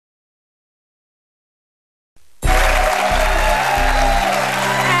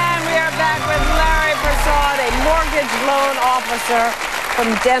loan officer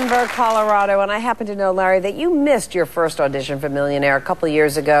from Denver, Colorado. And I happen to know, Larry, that you missed your first audition for Millionaire a couple of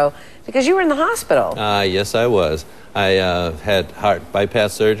years ago because you were in the hospital. Yes, I was. I had heart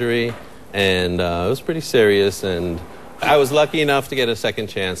bypass surgery, and it was pretty serious, and I was lucky enough to get a second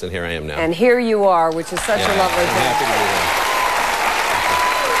chance, and here I am now. And here you are, which is such a lovely thing. I'm happy to be here.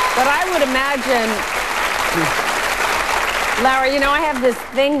 But I would imagine, Larry, you know, I have this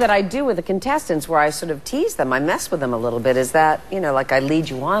thing that I do with the contestants where I sort of tease them. I mess with them a little bit. Is that, you know, like I lead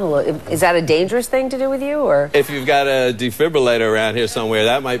you on a little? Is that a dangerous thing to do with you, or? If you've got a defibrillator around here somewhere,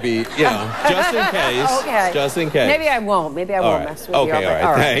 that might be, you know, just in case. Okay. Just in case. Maybe I won't. Maybe I won't mess with you. Okay,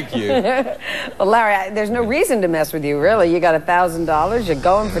 all right. Thank you. Well, Larry, there's no reason to mess with you, really. You got $1,000. You're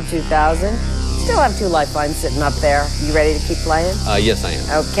going for $2,000. Still have 2 lifelines sitting up there. You ready to keep playing? Yes, I am.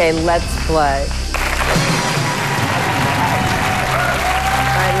 Okay, let's play.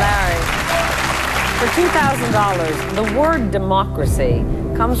 For $2,000, the word democracy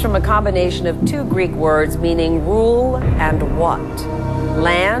comes from a combination of 2 Greek words meaning rule and what?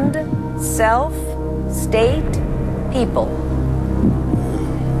 Land, self, state, people.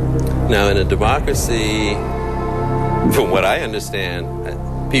 Now, in a democracy, from what I understand,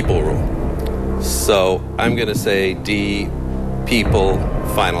 people rule. So I'm going to say D, people,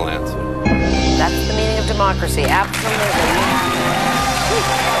 final answer. That's the meaning of democracy, absolutely.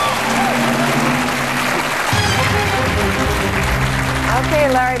 Okay,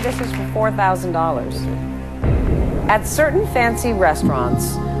 Larry, this is for $4,000. At certain fancy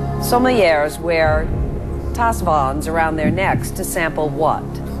restaurants, sommeliers wear tasvans around their necks to sample what?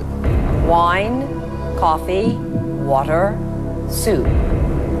 Wine, coffee, water, soup.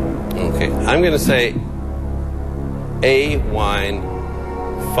 Okay, I'm going to say A, wine,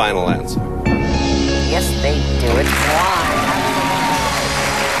 final answer. Yes, they do. It's wine.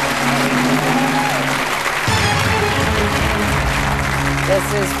 This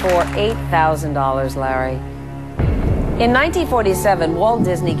is for $8,000, Larry. In 1947, Walt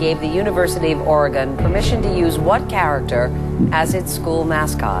Disney gave the University of Oregon permission to use what character as its school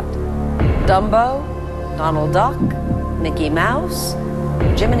mascot? Dumbo, Donald Duck, Mickey Mouse,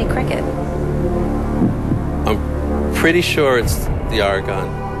 Jiminy Cricket. I'm pretty sure it's the Oregon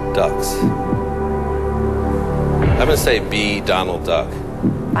Ducks. I'm going to say B, Donald Duck.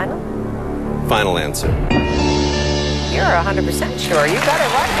 Final? Final answer. You're 100% sure. You got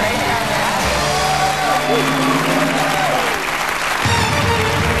it right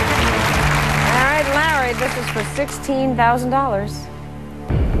All right, Larry, this is for $16,000.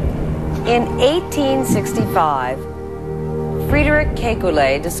 In 1865, Friedrich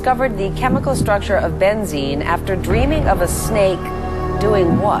Kekulé discovered the chemical structure of benzene after dreaming of a snake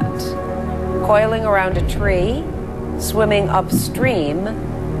doing what? Coiling around a tree, swimming upstream,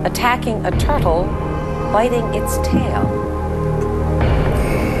 attacking a turtle, biting its tail.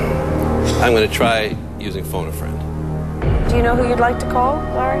 I'm going to try using phone a friend. Do you know who you'd like to call,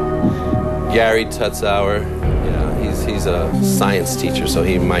 Larry? Gary Tutzauer. Yeah, he's a science teacher, so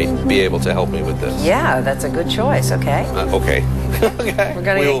he might be able to help me with this. Yeah, that's a good choice, okay? Okay. Okay.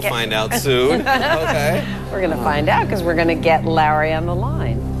 We'll find out soon. Okay. We're going to find out because we're going to get Larry on the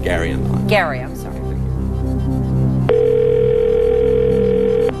line. Gary on the line. Gary, I'm sorry.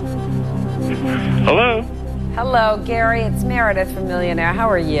 Hello. Hello, Gary. It's Meredith from Millionaire. How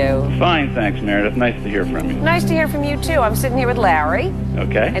are you? Fine, thanks, Meredith. Nice to hear from you. Nice to hear from you, too. I'm sitting here with Larry.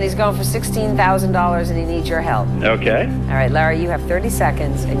 Okay. And he's going for $16,000 and he needs your help. Okay. All right, Larry, you have 30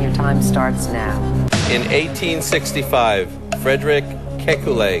 seconds and your time starts now. In 1865, Friedrich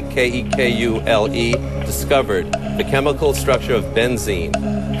Kekulé, K-E-K-U-L-E, discovered the chemical structure of benzene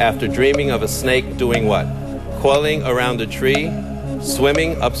after dreaming of a snake doing what? Coiling around a tree,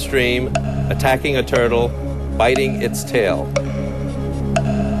 swimming upstream, attacking a turtle, biting its tail.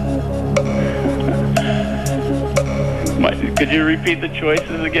 Could you repeat the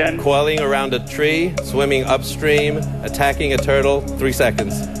choices again? Coiling around a tree, swimming upstream, attacking a turtle. 3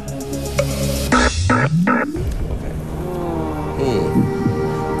 seconds.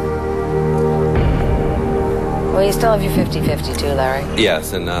 Well, you still have your 50-50 too, Larry.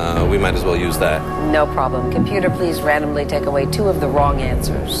 Yes, and we might as well use that. No problem. Computer, please randomly take away 2 of the wrong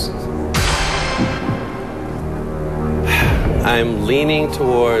answers. I'm leaning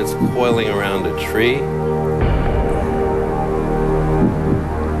towards coiling around a tree.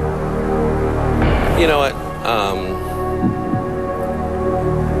 You know what?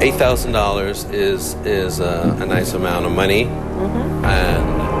 $8,000 is a nice amount of money,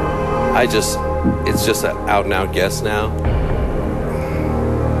 and it's just an out-and-out guess now.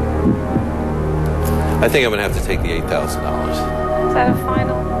 I think I'm gonna have to take the $8,000. Is that a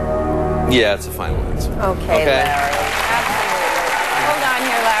final? Yeah, it's a final answer. Okay, Larry.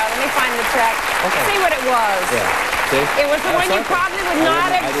 find the check. Okay. See what it was. Yeah. See? It was the one you probably would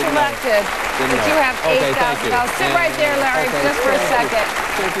not have selected. But you have $8,000. Sit right there, Larry, just for a second.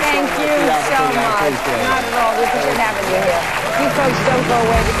 Thank you so much. Not at all. We appreciate having you here. You folks don't go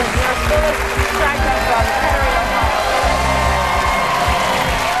away because we are still tracked